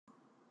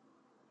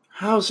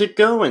How's it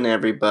going,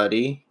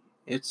 everybody?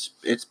 It's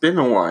been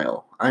a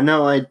while. I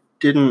know I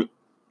didn't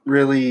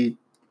really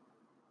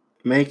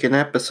make an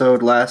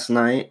episode last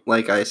night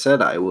like I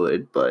said I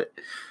would, but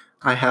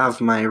I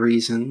have my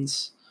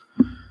reasons,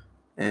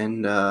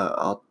 and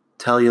I'll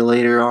tell you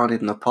later on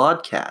in the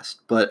podcast.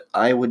 But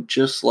I would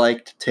just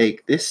like to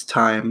take this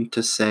time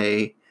to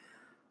say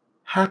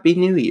Happy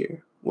New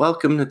Year.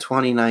 Welcome to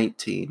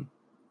 2019.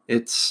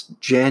 It's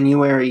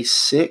January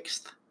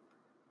 6th,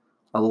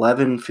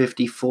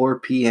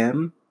 11:54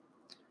 p.m.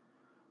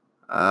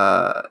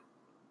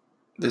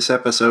 This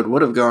episode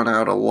would have gone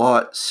out a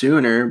lot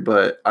sooner,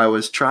 but I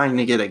was trying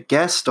to get a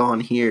guest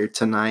on here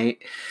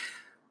tonight,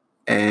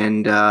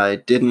 and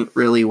it didn't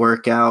really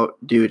work out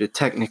due to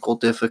technical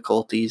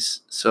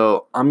difficulties.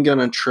 So I'm going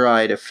to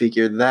try to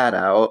figure that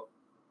out,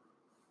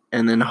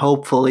 and then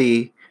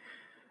hopefully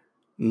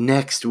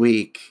next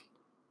week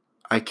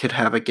I could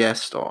have a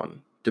guest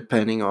on,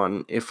 depending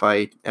on if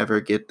I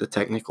ever get the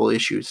technical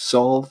issues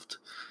solved.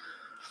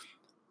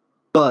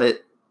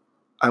 But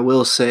I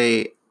will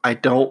say I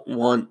don't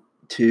want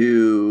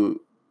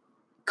to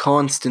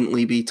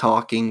constantly be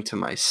talking to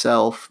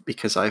myself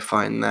because I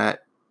find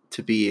that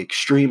to be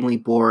extremely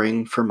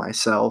boring for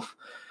myself,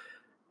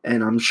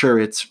 and I'm sure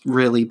it's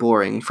really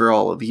boring for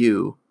all of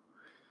you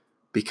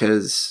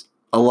because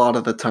a lot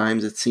of the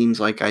times it seems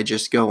like I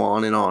just go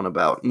on and on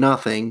about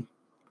nothing,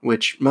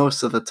 which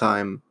most of the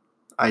time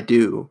I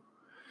do.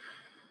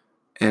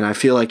 And I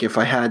feel like if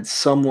I had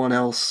someone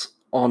else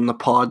on the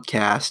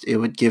podcast, it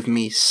would give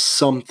me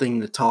something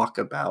to talk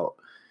about.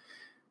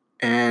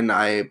 And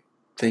I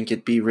think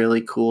it'd be really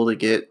cool to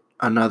get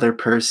another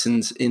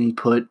person's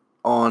input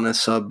on a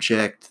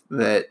subject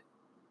that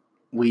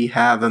we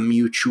have a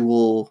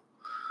mutual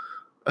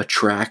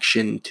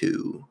attraction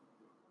to,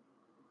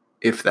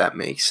 if that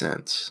makes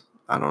sense.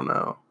 I don't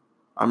know.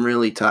 I'm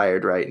really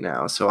tired right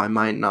now, so I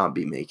might not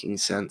be making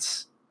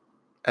sense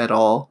at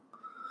all.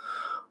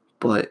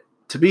 But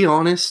to be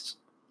honest,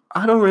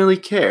 I don't really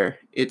care.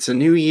 It's a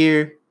new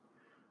year.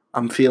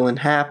 I'm feeling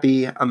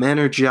happy. I'm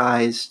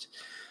energized.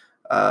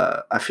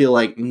 I feel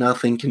like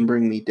nothing can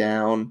bring me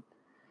down.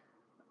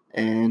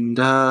 And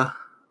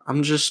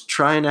I'm just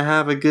trying to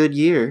have a good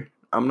year.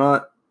 I'm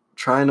not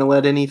trying to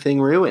let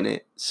anything ruin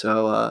it.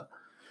 So,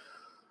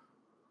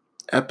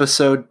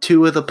 episode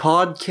 2 of the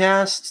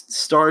podcast,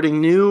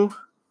 starting new.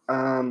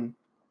 I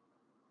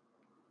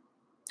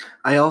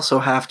also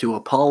have to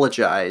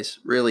apologize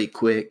really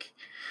quick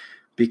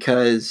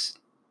because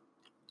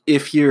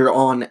if you're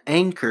on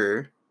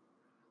Anchor,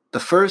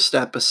 the first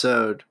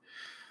episode,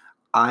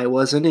 I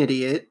was an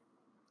idiot.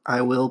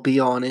 I will be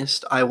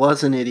honest. I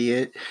was an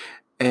idiot.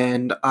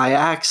 And I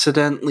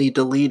accidentally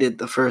deleted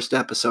the first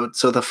episode.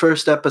 So the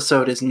first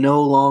episode is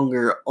no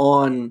longer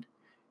on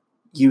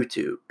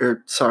YouTube.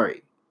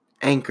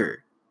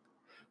 Anchor.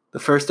 The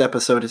first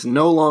episode is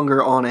no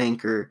longer on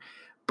Anchor,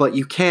 but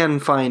you can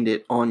find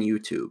it on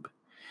YouTube.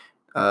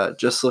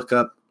 Just look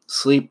up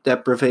Sleep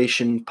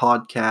Deprivation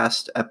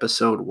Podcast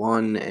Episode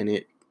 1, and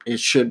it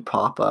should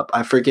pop up.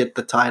 I forget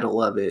the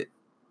title of it,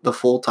 the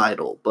full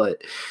title,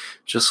 but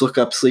just look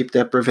up Sleep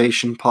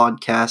Deprivation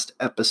Podcast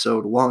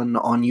Episode 1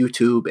 on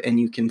YouTube,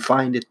 and you can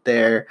find it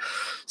there.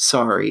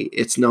 Sorry,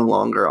 it's no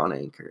longer on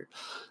Anchor.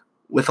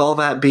 With all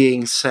that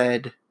being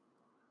said,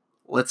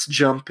 let's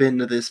jump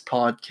into this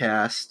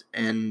podcast,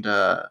 and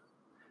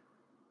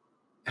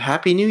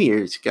Happy New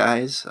Year's,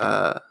 guys.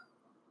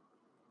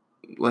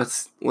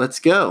 Let's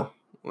go.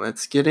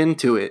 Let's get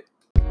into it.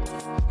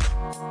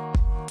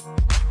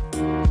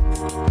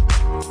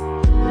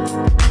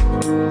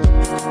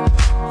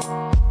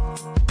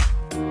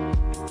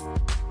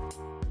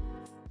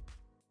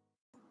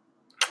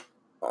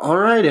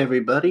 Alright,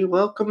 everybody,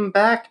 welcome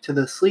back to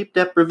the Sleep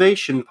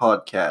Deprivation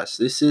Podcast.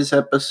 This is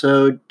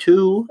episode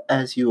 2,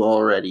 as you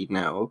already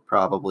know,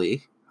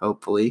 probably,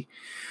 hopefully.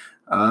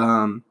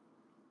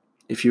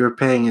 If you were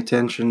paying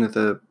attention to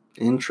the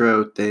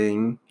intro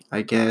thing,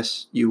 I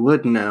guess you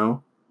would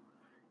know.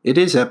 It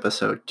is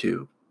episode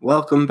 2.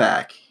 Welcome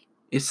back.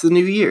 It's the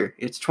new year.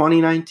 It's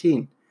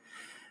 2019.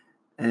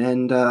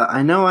 And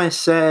I know I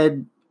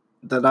said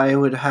that I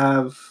would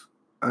have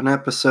an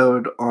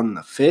episode on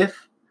the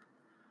 5th.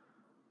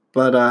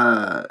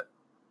 But,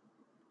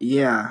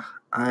 yeah,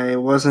 I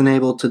wasn't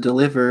able to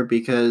deliver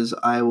because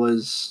I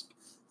was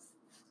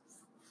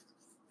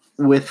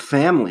with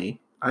family.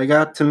 I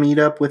got to meet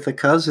up with a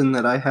cousin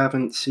that I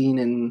haven't seen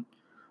in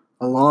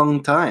a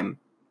long time,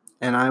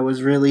 and I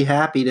was really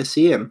happy to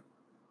see him,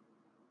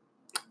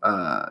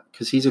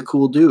 because he's a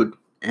cool dude,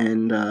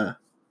 and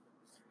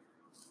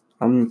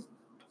I'm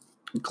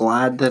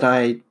glad that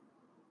I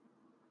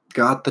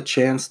got the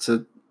chance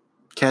to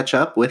catch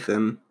up with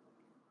him.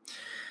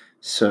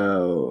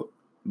 So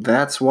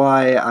that's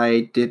why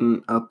I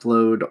didn't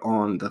upload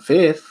on the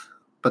 5th,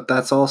 but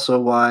that's also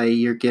why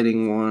you're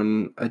getting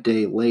one a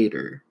day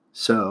later.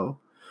 So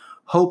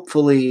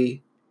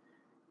hopefully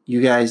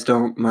you guys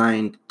don't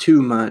mind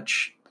too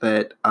much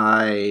that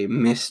I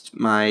missed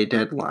my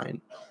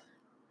deadline.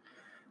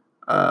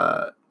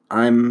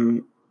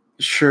 I'm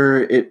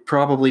sure, it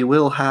probably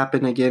will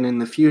happen again in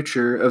the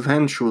future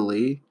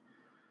eventually.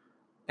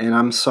 And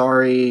I'm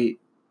sorry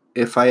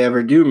if I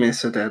ever do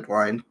miss a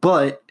deadline.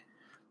 But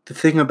the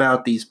thing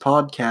about these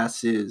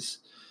podcasts is,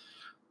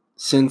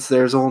 since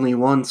there's only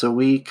once a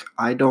week,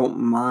 I don't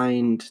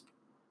mind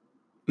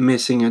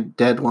missing a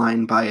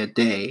deadline by a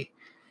day.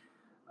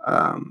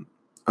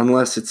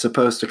 Unless it's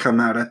supposed to come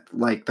out at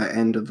like the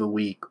end of the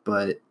week.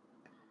 But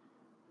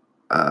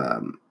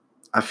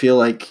I feel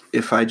like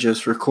if I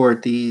just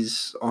record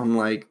these on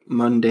like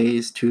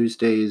Mondays,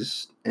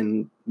 Tuesdays,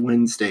 and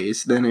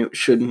Wednesdays, then it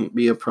shouldn't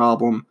be a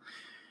problem,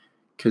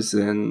 because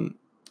then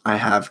I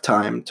have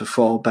time to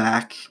fall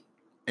back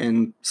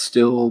and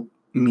still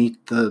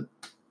meet the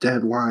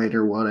deadline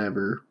or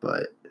whatever.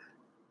 But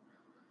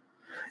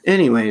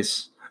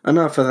anyways,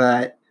 enough of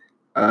that.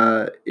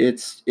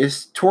 It's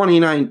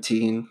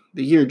 2019.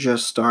 The year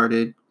just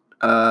started.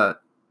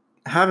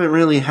 Haven't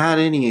really had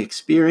any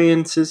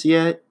experiences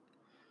yet.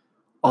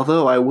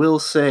 Although I will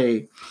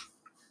say,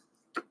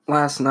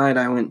 last night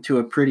I went to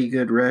a pretty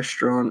good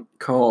restaurant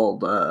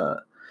called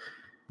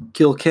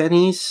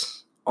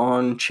Kilkenny's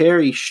on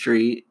Cherry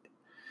Street,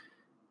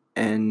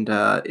 and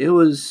it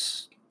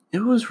was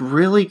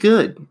really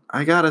good.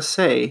 I gotta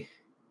say,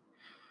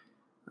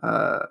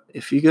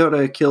 if you go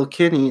to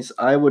Kilkenny's,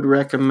 I would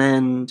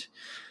recommend.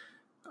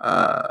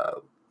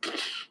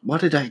 What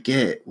did I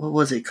get? What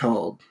was it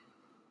called?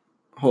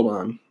 Hold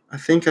on. I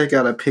think I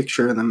got a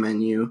picture of the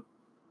menu.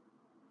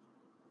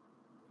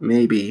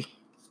 Maybe.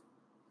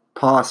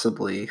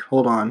 Possibly.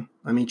 Hold on.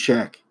 Let me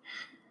check.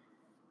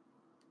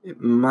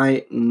 It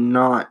might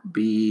not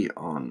be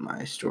on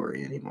my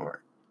story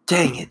anymore.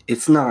 Dang it,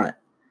 it's not.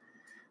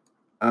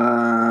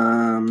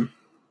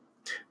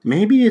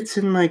 Maybe it's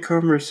in my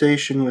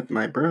conversation with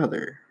my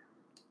brother.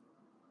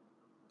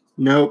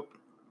 Nope.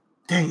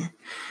 Dang it.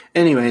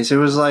 Anyways, it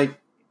was like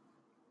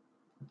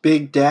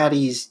Big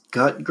Daddy's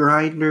Gut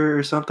Grinder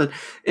or something.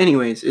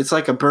 Anyways, it's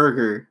like a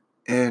burger,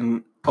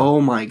 and oh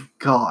my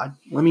god,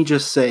 let me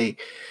just say,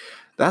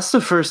 that's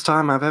the first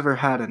time I've ever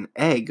had an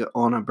egg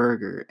on a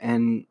burger,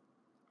 and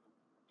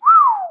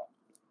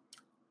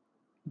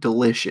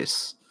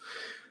delicious.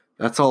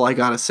 That's all I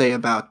gotta say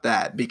about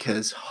that,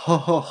 because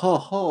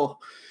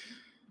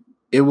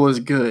it was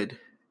good.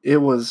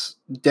 It was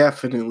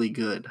definitely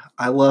good.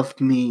 I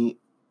loved me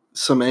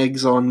some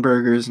eggs on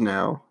burgers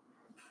now.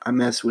 I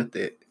mess with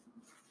it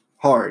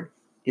hard,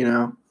 you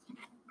know?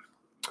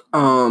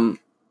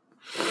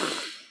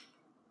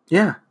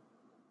 Yeah.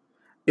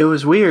 It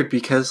was weird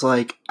because,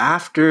 like,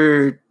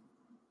 after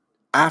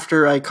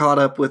I caught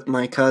up with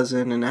my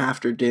cousin and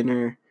after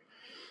dinner,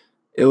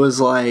 it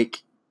was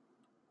like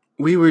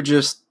we were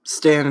just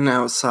standing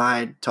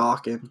outside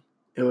talking.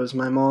 It was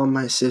my mom,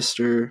 my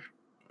sister,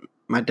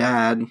 my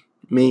dad,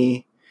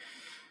 me,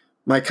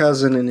 my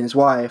cousin, and his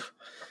wife.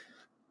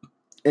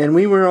 And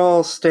we were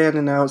all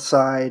standing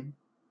outside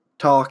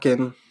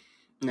talking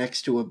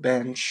next to a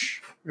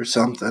bench or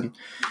something.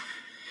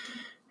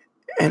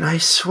 And I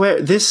swear,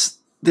 it was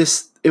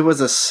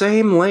the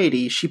same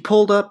lady. She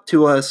pulled up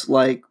to us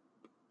like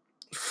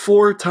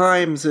 4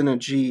 times in a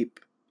Jeep,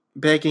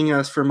 begging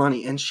us for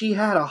money. And she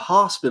had a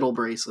hospital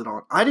bracelet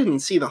on. I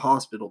didn't see the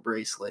hospital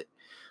bracelet.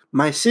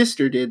 My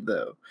sister did,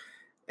 though.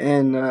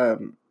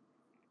 And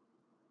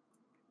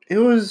it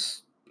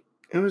was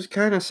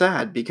kind of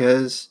sad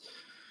because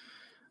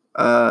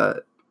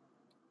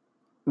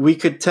we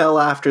could tell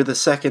after the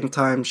second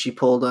time she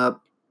pulled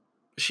up,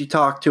 she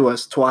talked to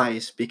us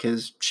twice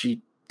because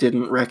she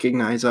didn't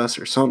recognize us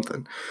or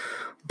something.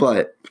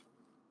 But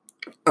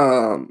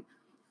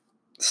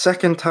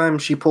second time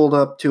she pulled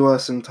up to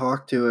us and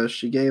talked to us,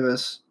 she gave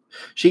us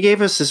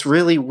this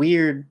really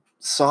weird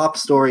sob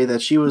story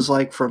that she was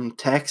like from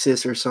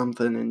Texas or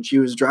something, and she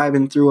was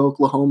driving through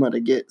Oklahoma to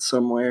get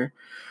somewhere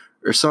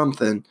or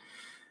something.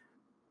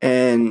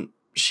 And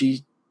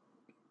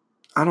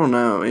I don't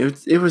know,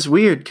 it was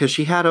weird because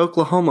she had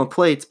Oklahoma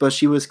plates, but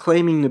she was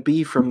claiming to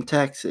be from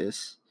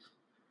Texas.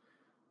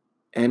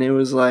 And it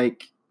was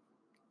like,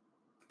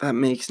 that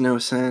makes no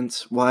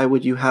sense. Why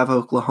would you have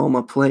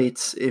Oklahoma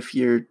plates if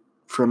you're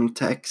from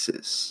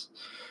Texas?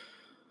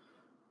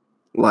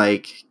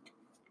 Like,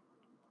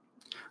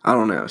 I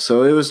don't know.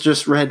 So it was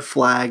just red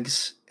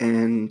flags,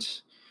 and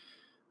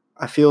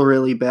I feel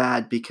really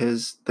bad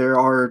because there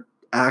are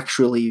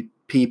actually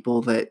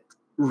people that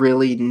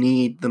really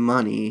need the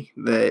money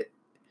that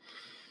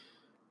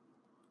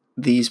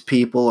these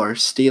people are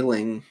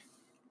stealing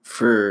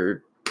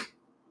for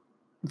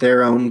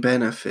their own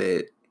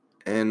benefit,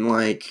 and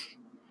like,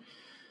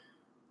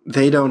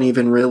 they don't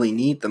even really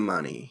need the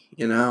money,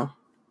 you know?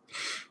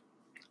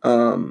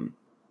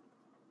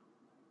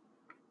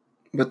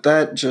 But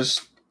that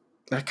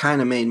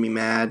kind of made me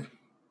mad,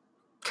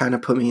 kind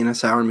of put me in a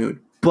sour mood,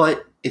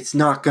 but it's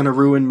not going to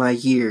ruin my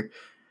year.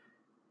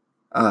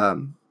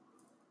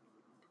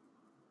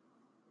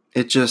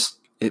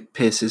 It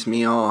pisses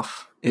me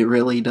off. It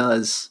really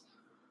does.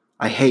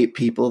 I hate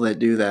people that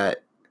do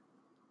that.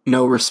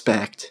 No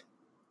respect.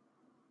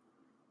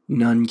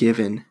 None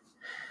given.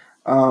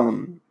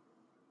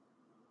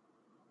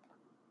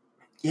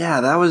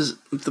 yeah, that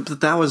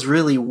was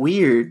really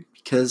weird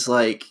because,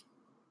 like,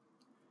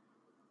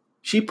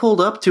 she pulled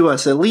up to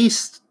us at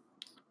least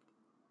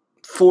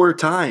 4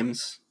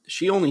 times.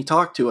 She only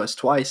talked to us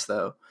twice,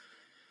 though.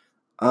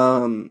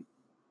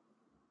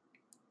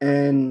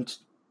 And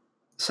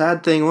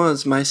sad thing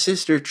was, my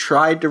sister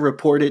tried to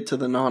report it to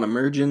the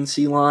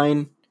non-emergency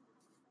line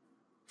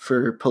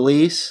for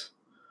police,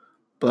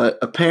 but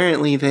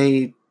apparently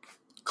they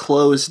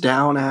closed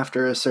down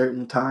after a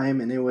certain time,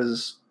 and it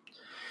was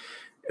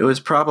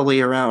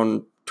probably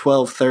around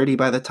 12:30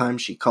 by the time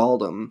she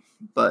called them,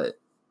 but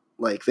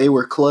like they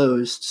were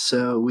closed,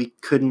 so we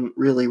couldn't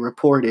really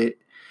report it,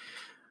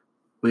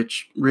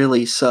 which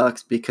really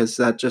sucks because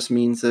that just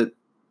means that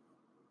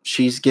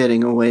she's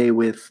getting away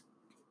with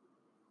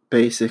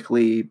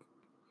basically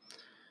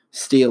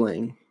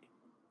stealing.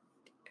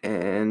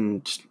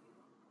 And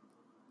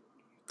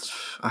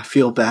I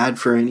feel bad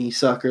for any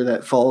sucker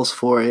that falls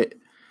for it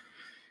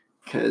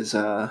because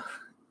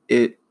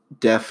it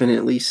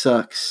definitely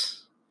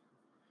sucks.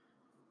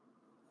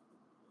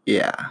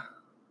 Yeah.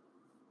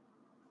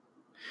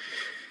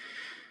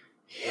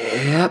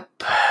 Yep.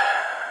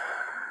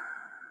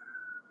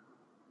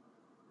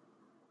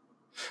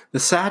 The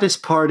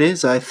saddest part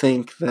is, I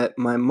think, that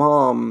my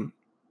mom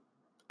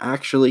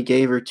actually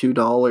gave her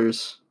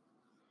 $2.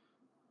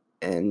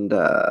 And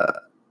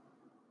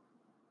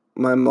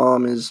my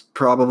mom is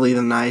probably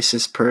the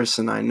nicest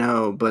person I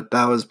know, but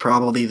that was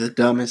probably the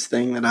dumbest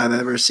thing that I've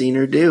ever seen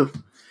her do.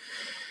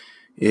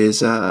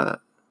 Is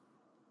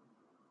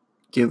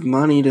give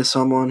money to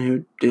someone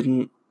who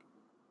didn't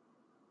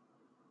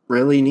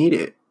really need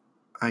it.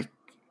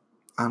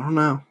 I don't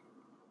know.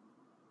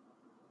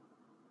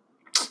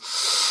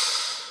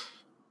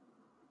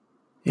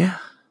 Yeah.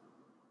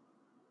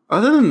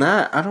 Other than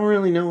that, I don't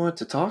really know what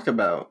to talk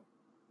about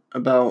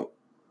the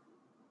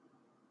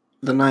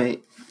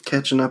night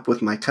catching up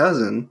with my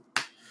cousin.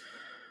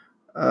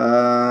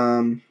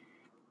 There's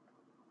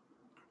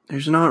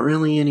not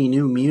really any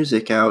new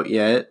music out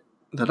yet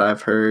that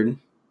I've heard.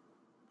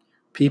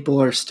 People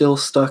are still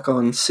stuck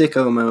on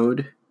Sicko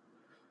Mode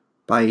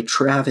by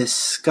Travis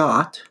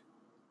Scott.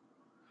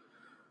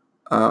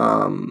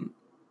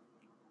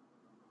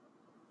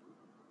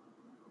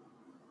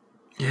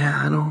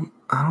 Yeah, I don't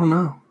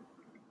know.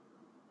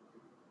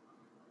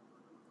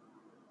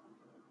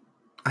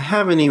 I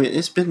haven't even,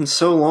 it's been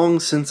so long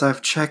since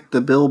I've checked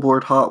the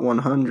Billboard Hot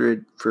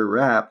 100 for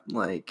rap,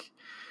 like,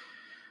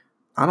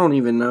 I don't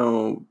even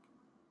know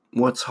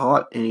what's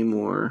hot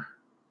anymore.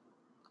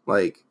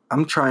 Like,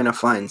 I'm trying to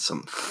find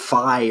some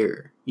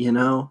fire, you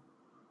know?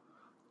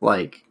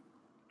 Like,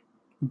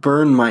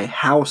 burn my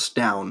house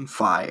down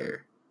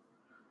fire.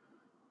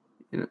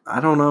 You know, I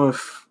don't know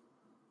if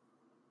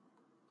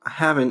I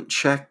haven't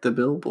checked the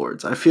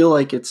billboards. I feel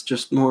like it's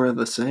just more of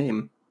the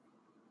same.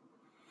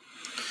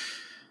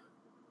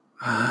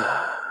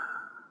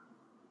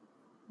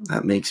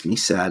 That makes me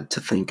sad to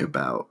think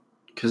about.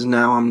 Because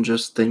now I'm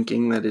just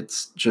thinking that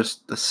it's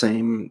just the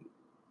same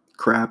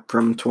crap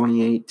from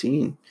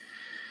 2018.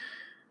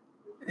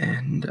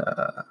 And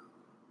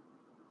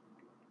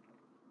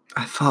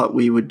I thought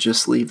we would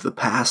just leave the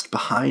past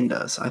behind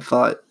us. I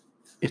thought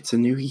it's a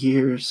new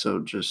year, so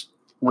just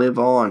live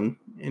on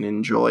and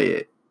enjoy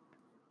it.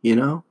 You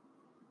know?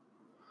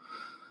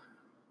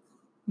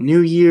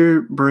 New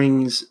year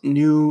brings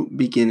new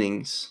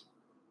beginnings,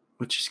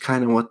 which is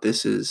kind of what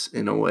this is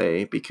in a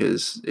way,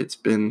 because it's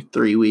been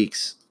 3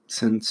 weeks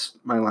since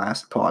my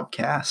last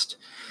podcast.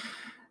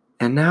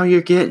 And now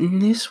you're getting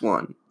this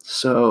one.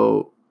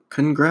 So,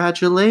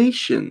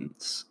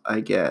 congratulations, I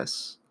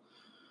guess.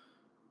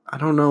 I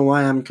don't know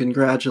why I'm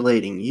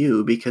congratulating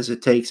you, because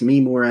it takes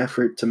me more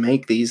effort to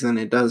make these than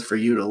it does for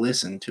you to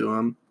listen to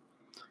them.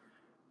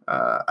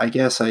 I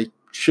guess I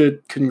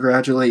should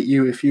congratulate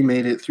you if you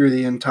made it through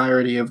the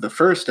entirety of the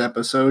first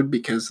episode,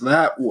 because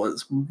that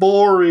was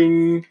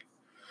boring.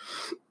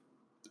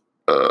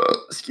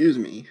 Excuse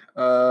me.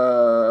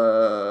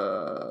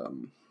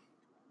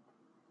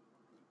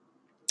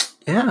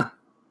 Yeah.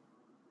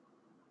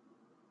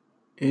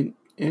 It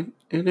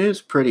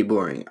is pretty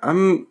boring.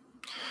 I'm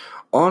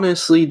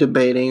honestly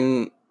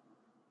debating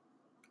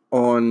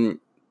on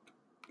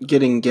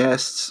getting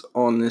guests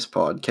on this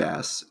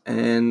podcast,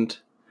 and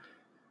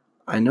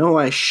I know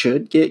I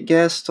should get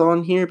guests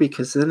on here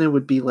because then it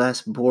would be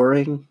less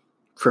boring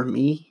for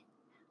me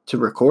to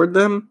record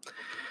them.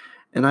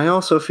 And I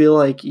also feel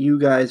like you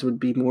guys would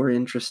be more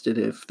interested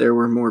if there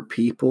were more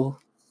people.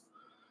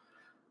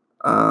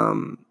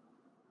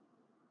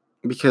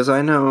 Because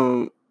I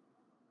know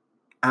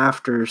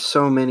after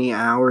so many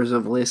hours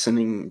of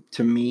listening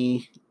to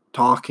me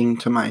talking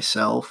to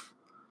myself,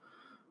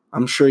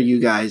 I'm sure you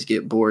guys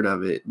get bored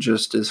of it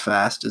just as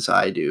fast as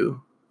I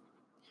do.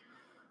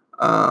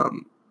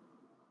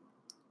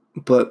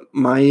 But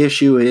my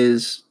issue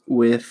is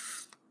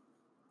with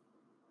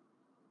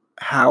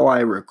how I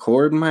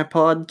record my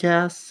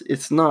podcasts.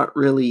 It's not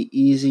really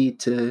easy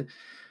to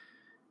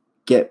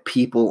get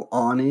people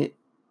on it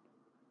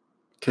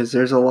because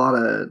there's a lot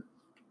of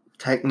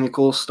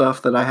technical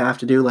stuff that I have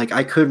to do. Like,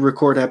 I could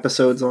record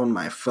episodes on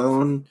my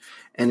phone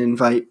and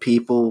invite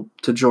people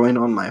to join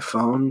on my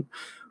phone.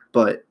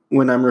 But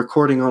when I'm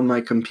recording on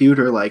my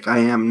computer like I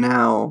am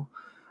now,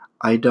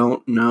 I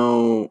don't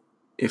know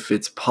if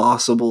it's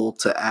possible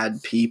to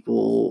add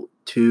people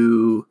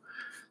to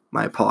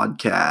my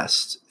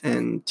podcast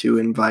and to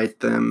invite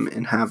them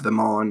and have them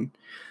on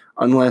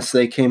unless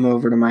they came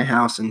over to my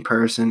house in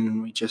person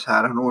and we just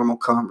had a normal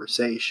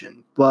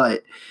conversation.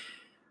 But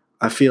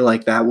I feel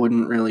like that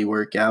wouldn't really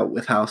work out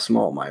with how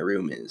small my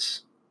room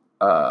is.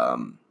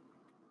 So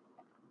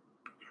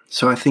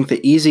I think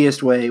the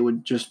easiest way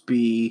would just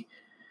be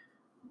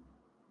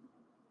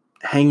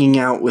hanging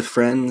out with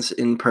friends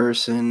in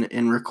person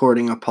and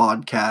recording a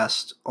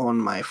podcast on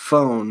my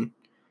phone,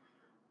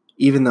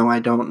 even though I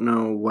don't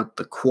know what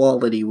the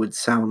quality would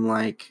sound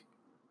like.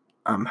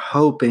 I'm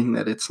hoping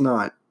that it's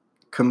not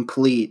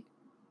complete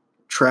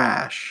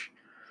trash,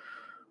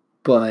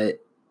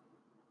 but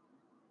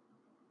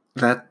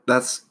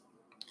that's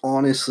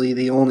honestly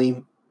the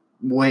only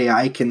way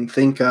I can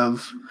think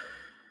of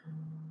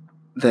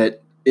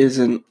that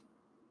isn't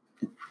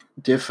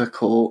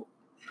difficult.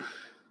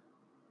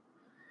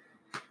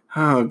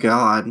 Oh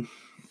God.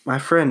 My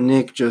friend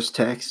Nick just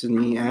texted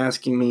me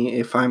asking me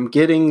if I'm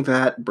getting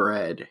that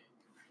bread.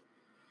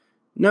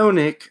 No,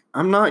 Nick,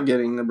 I'm not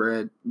getting the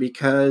bread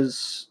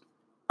because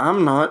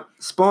I'm not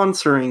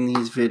sponsoring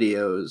these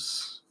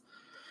videos.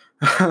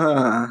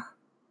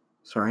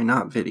 Sorry,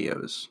 not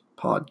videos,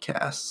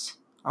 podcasts.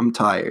 I'm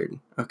tired.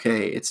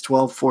 Okay, it's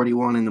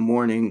 12:41 in the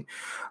morning.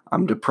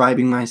 I'm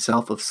depriving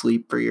myself of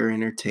sleep for your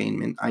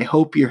entertainment. I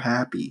hope you're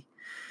happy.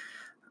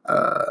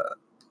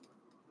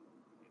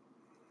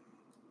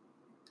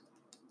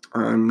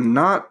 I'm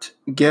not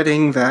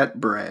getting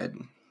that bread.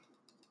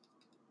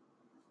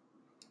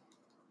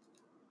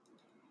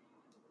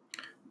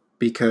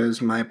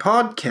 Because my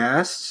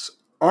podcasts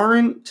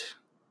aren't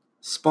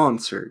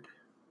sponsored.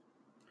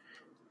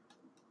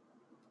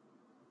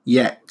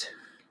 Yet.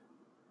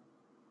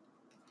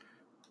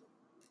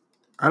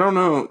 I don't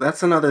know.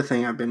 That's another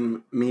thing I've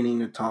been meaning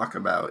to talk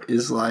about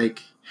is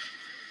like,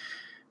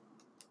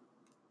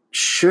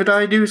 should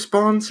I do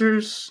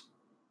sponsors?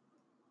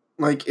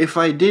 Like, if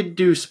I did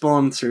do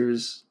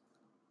sponsors,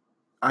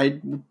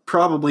 I'd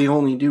probably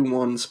only do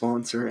one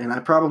sponsor, and I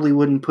probably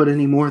wouldn't put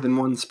any more than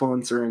one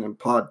sponsor in a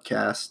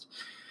podcast.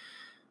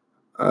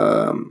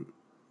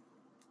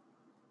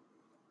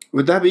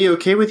 Would that be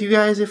okay with you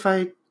guys if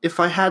I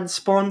had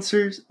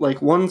sponsors,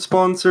 like one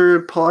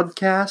sponsor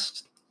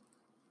podcast?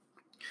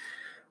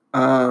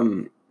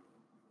 And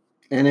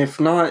if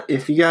not,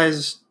 if you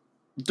guys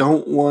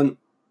don't want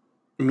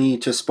me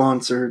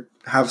to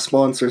have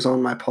sponsors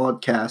on my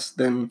podcast,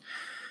 then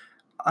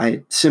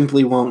I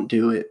simply won't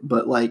do it.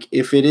 But like,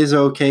 if it is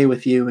okay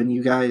with you and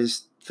you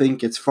guys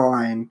think it's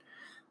fine,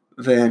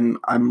 then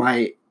I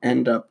might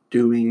end up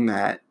doing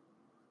that.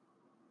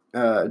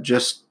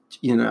 Just,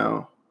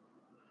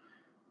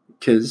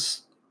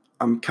 because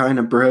I'm kind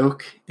of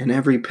broke and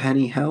every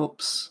penny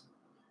helps,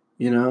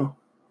 you know?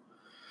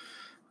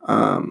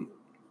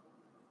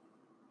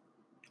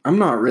 I'm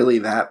not really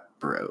that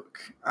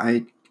broke.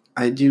 I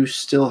do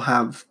still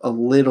have a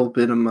little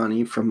bit of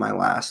money from my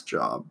last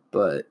job,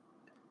 but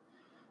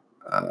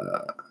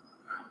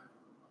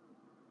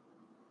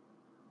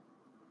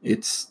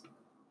it's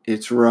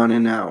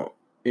running out.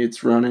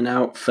 It's running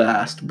out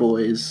fast,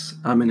 boys.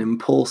 I'm an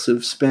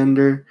impulsive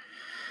spender,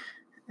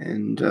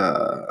 and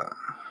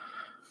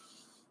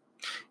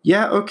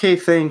yeah, okay,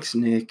 thanks,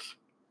 Nick.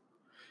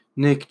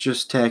 Nick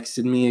just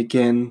texted me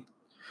again.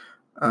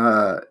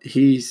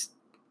 He's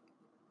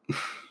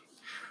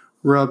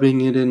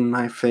rubbing it in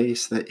my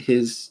face that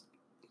his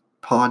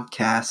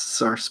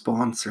podcasts are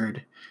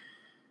sponsored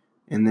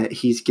and that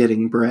he's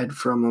getting bread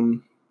from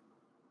them.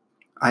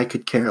 I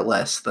could care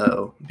less,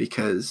 though,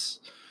 because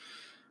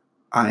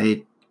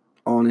I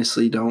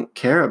honestly don't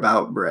care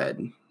about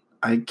bread.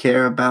 I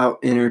care about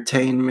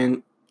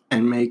entertainment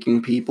and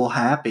making people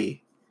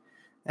happy.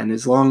 And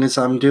as long as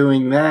I'm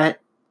doing that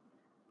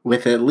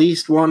with at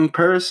least one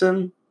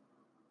person,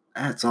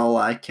 that's all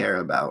I care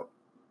about.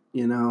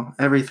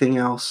 Everything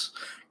else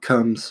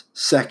comes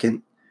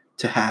second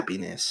to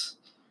happiness.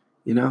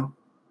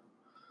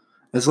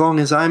 As long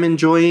as I'm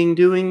enjoying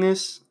doing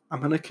this, I'm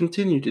going to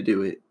continue to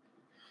do it.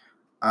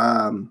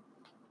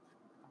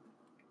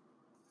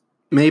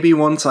 Maybe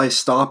once I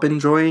stop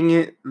enjoying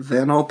it,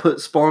 then I'll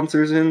put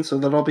sponsors in so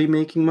that I'll be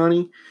making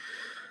money.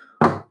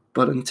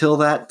 But until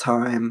that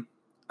time,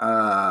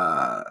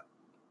 I'm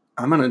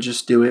going to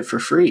just do it for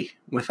free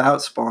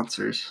without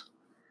sponsors.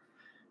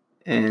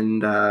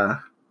 And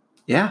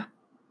yeah,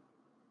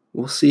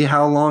 we'll see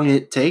how long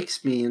it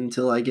takes me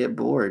until I get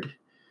bored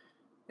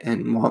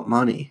and want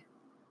money.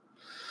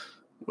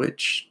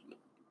 Which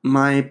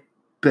my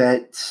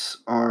bets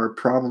are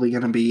probably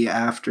going to be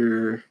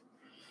after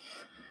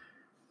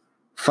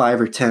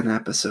 5 or 10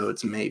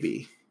 episodes,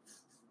 maybe.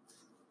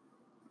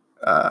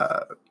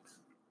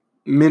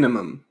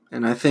 Minimum.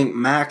 And I think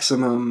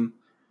maximum,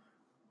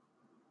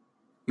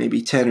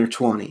 maybe 10 or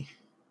 20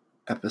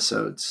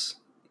 episodes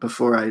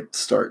before I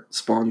start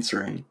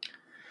sponsoring.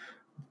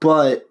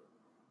 But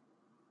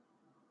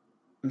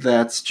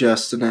that's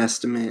just an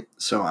estimate,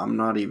 so I'm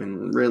not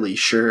even really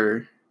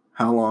sure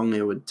how long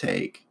it would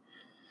take.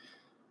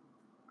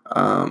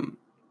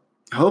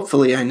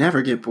 Hopefully I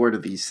never get bored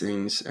of these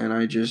things and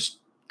I just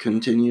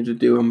continue to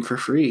do them for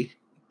free.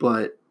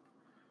 But,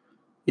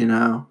 you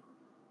know,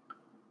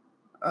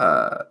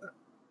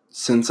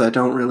 since I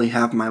don't really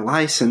have my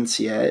license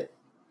yet,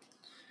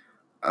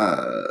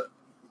 I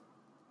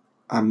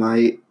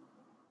might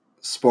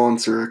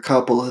sponsor a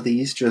couple of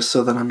these just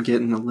so that I'm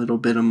getting a little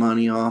bit of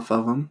money off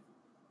of them.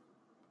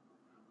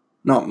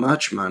 Not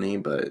much money,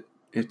 but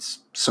it's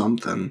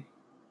something.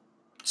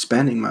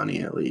 Spending money,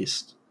 at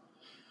least.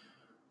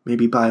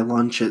 Maybe buy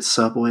lunch at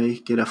Subway,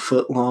 get a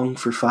footlong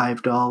for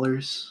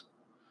 $5.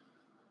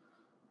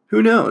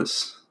 Who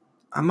knows?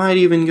 I might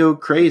even go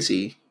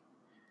crazy.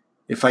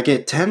 If I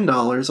get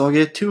 $10, I'll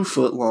get 2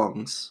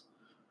 footlongs.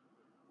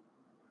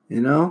 You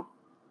know?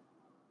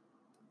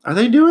 Are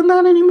they doing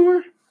that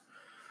anymore?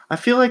 I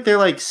feel like they're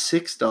like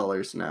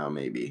 $6 now,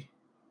 maybe.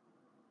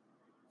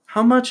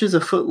 How much is a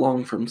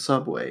footlong from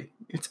Subway?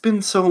 It's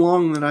been so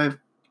long that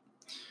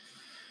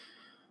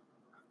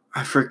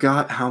I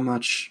forgot how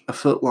much a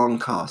footlong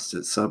costs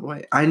at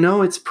Subway. I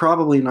know it's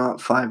probably not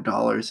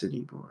 $5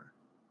 anymore.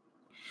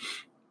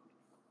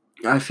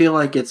 I feel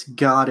like it's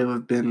got to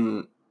have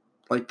been,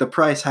 like, the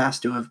price has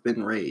to have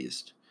been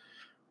raised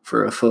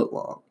for a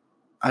footlong.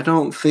 I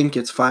don't think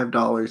it's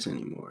 $5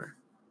 anymore.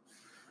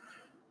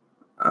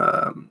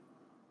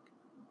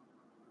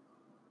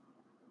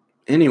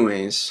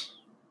 Anyways,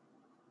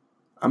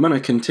 I'm going to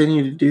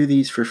continue to do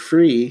these for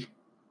free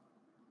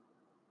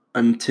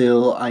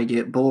until I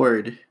get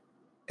bored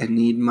and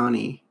need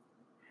money.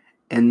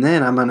 And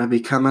then I'm going to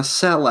become a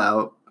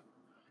sellout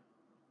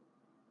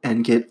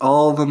and get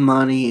all the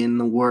money in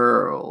the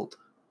world.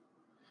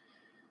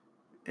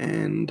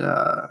 And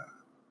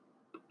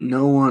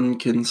no one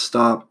can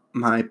stop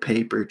my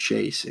paper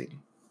chasing.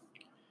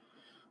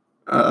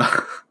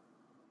 God.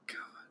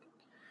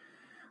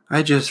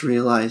 I just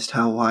realized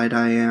how white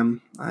I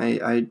am.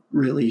 I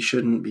really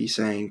shouldn't be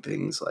saying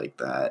things like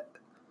that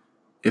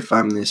if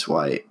I'm this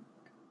white.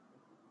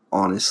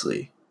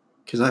 Honestly.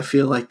 Because I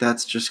feel like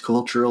that's just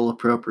cultural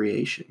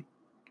appropriation.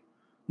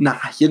 Nah,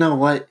 you know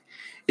what?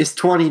 It's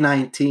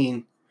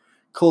 2019.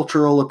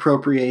 Cultural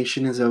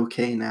appropriation is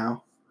okay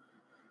now.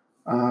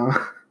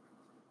 Oh,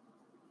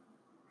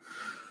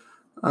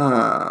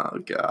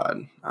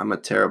 God. I'm a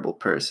terrible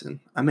person.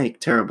 I make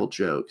terrible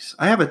jokes.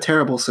 I have a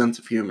terrible sense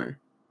of humor.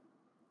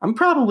 I'm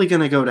probably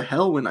going to go to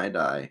hell when I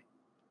die.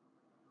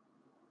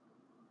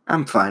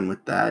 I'm fine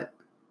with that.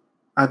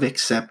 I've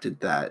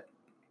accepted that.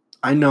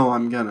 I know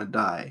I'm going to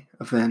die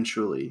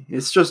eventually.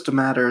 It's just a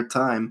matter of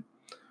time.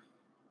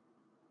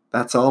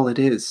 That's all it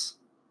is.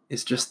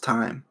 It's just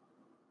time.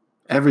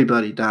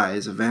 Everybody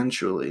dies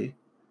eventually.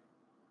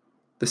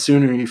 The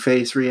sooner you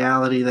face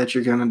reality that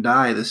you're going to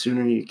die, the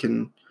sooner you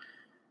can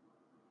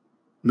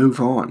move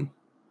on.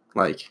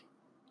 Like,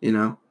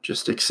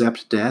 just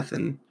accept death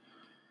and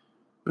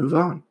move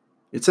on.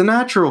 It's a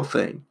natural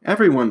thing.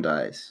 Everyone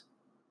dies.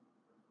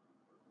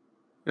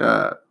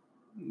 The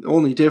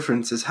only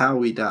difference is how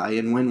we die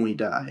and when we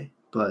die.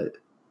 But,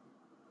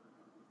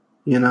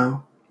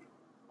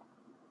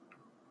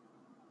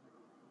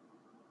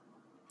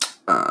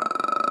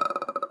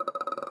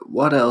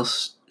 what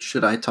else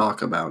should I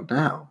talk about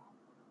now?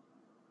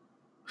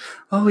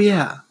 Oh,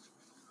 yeah.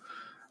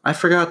 I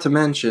forgot to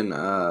mention,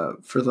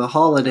 for the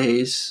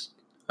holidays,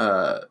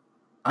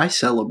 I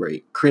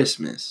celebrate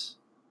Christmas.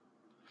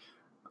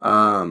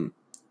 And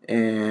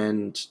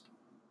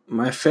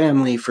my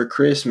family for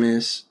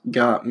Christmas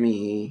got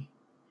me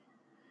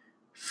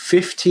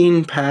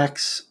 15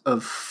 packs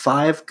of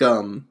 5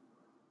 gum.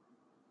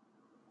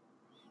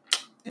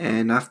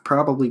 And I've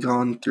probably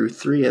gone through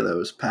 3 of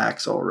those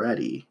packs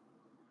already.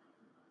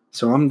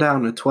 So I'm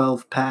down to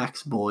 12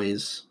 packs,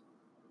 boys.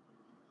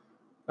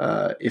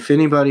 If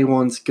anybody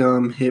wants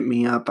gum, hit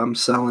me up. I'm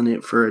selling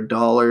it for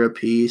 $1 a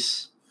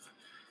piece.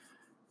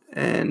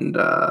 And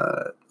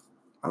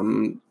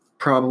I'm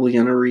probably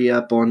going to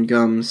re-up on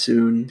gum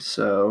soon.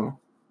 So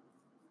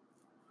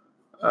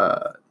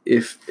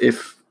if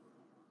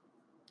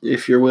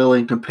you're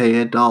willing to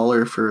pay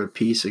 $1 for a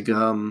piece of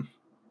gum,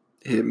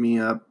 hit me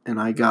up and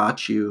I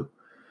got you.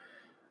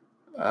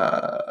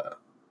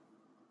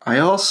 I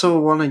also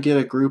want to get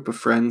a group of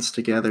friends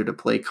together to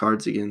play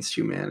Cards Against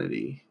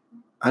Humanity.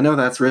 I know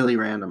that's really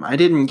random. I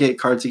didn't get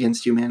Cards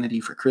Against Humanity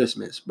for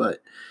Christmas,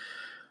 but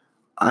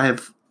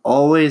I've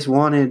always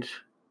wanted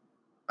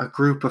a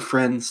group of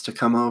friends to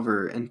come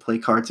over and play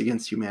Cards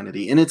Against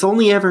Humanity. And it's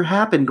only ever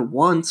happened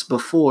once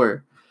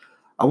before.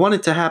 I want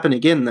it to happen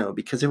again, though,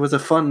 because it was a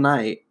fun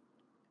night.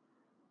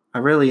 I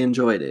really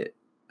enjoyed it.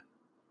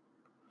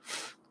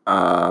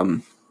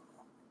 I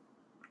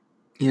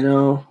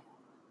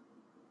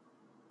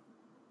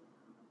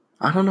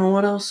don't know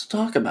what else to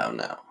talk about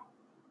now.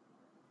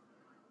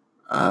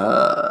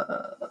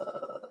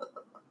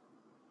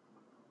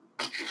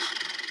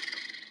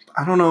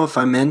 I don't know if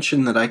I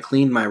mentioned that I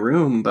cleaned my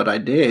room, but I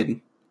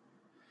did.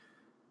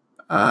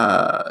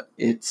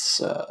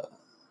 It's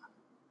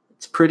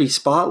pretty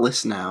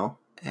spotless now,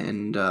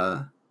 and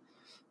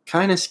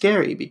kind of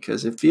scary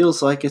because it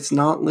feels like it's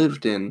not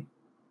lived in.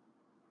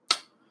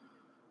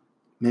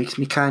 Makes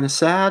me kind of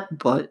sad,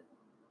 but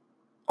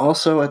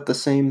also at the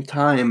same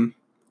time,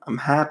 I'm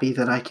happy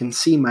that I can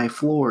see my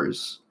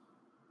floors.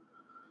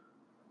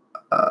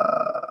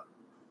 Uh,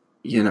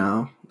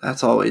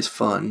 that's always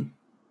fun,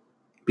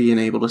 being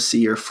able to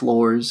see your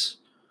floors.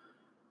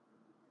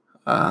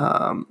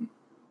 Um,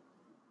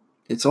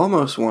 it's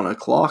almost 1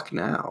 o'clock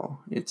now.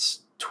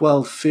 It's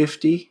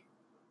 12:50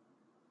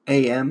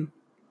 a.m.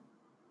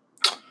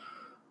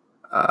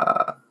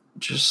 Uh,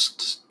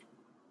 just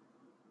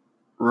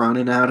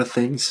running out of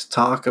things to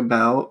talk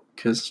about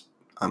because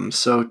I'm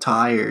so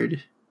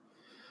tired.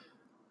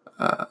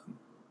 Uh,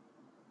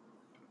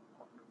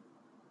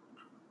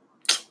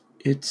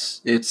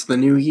 it's the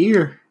new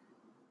year.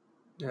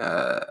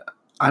 Uh,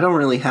 I don't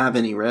really have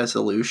any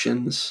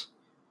resolutions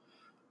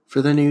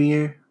for the new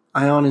year.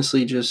 I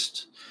honestly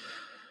just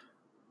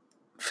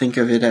think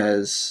of it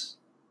as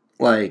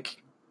like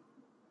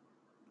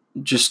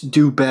just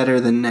do better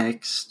than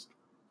next.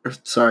 Or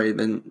sorry,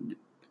 then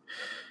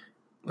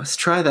let's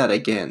try that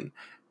again.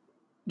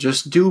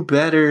 Just do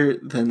better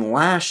than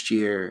last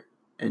year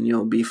and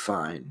you'll be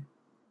fine.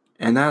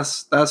 And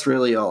that's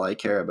really all I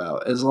care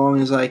about. As long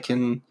as I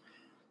can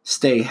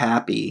stay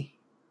happy,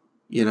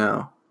 you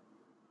know.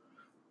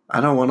 I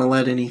don't want to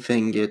let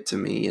anything get to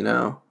me,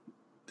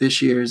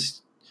 This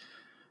year's,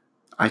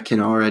 I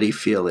can already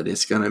feel it.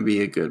 It's going to be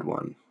a good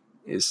one.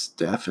 It's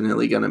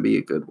definitely going to be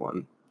a good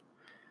one.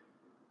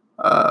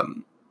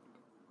 Um,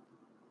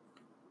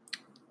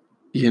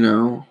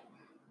 no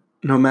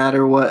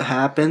matter what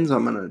happens,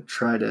 I'm going to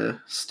try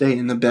to stay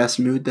in the best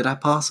mood that I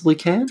possibly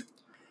can.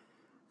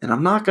 And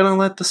I'm not going to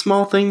let the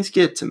small things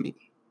get to me.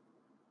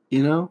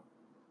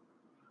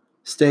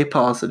 Stay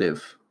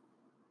positive.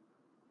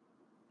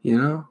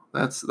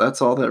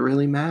 That's all that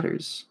really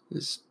matters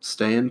is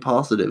staying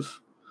positive.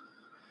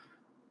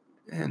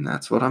 And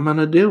that's what I'm going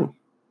to do.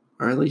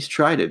 Or at least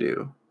try to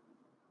do.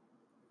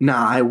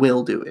 Nah, I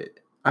will do it.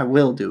 I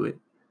will do it.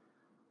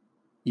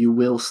 You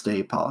will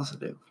stay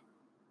positive.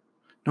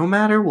 No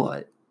matter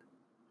what.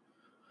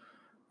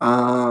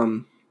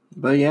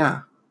 But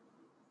yeah.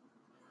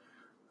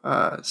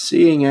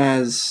 Seeing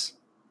as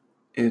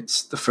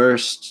it's the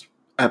first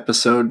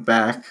episode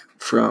back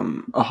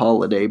from a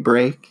holiday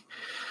break,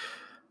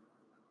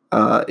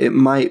 it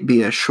might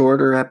be a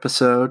shorter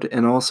episode,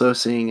 and also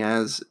seeing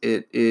as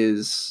it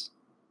is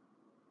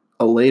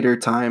a later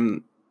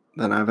time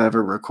than I've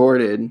ever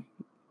recorded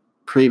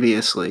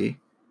previously,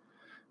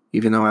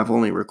 even though I've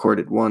only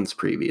recorded once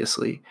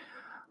previously,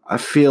 I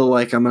feel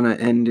like I'm going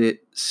to end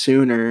it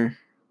sooner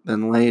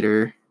than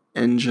later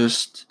and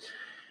just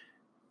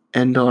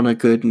end on a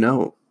good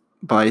note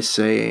by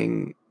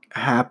saying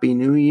Happy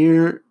New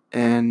Year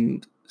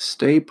and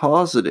stay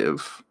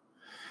positive.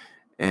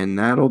 And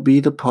that'll be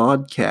the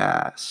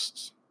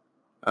podcast.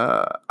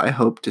 I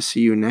hope to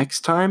see you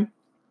next time.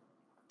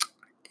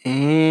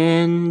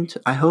 And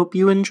I hope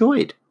you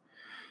enjoyed.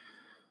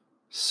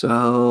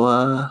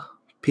 So,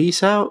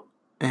 peace out.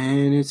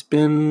 And it's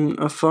been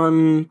a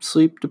fun,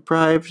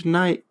 sleep-deprived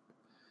night.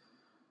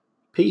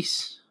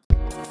 Peace.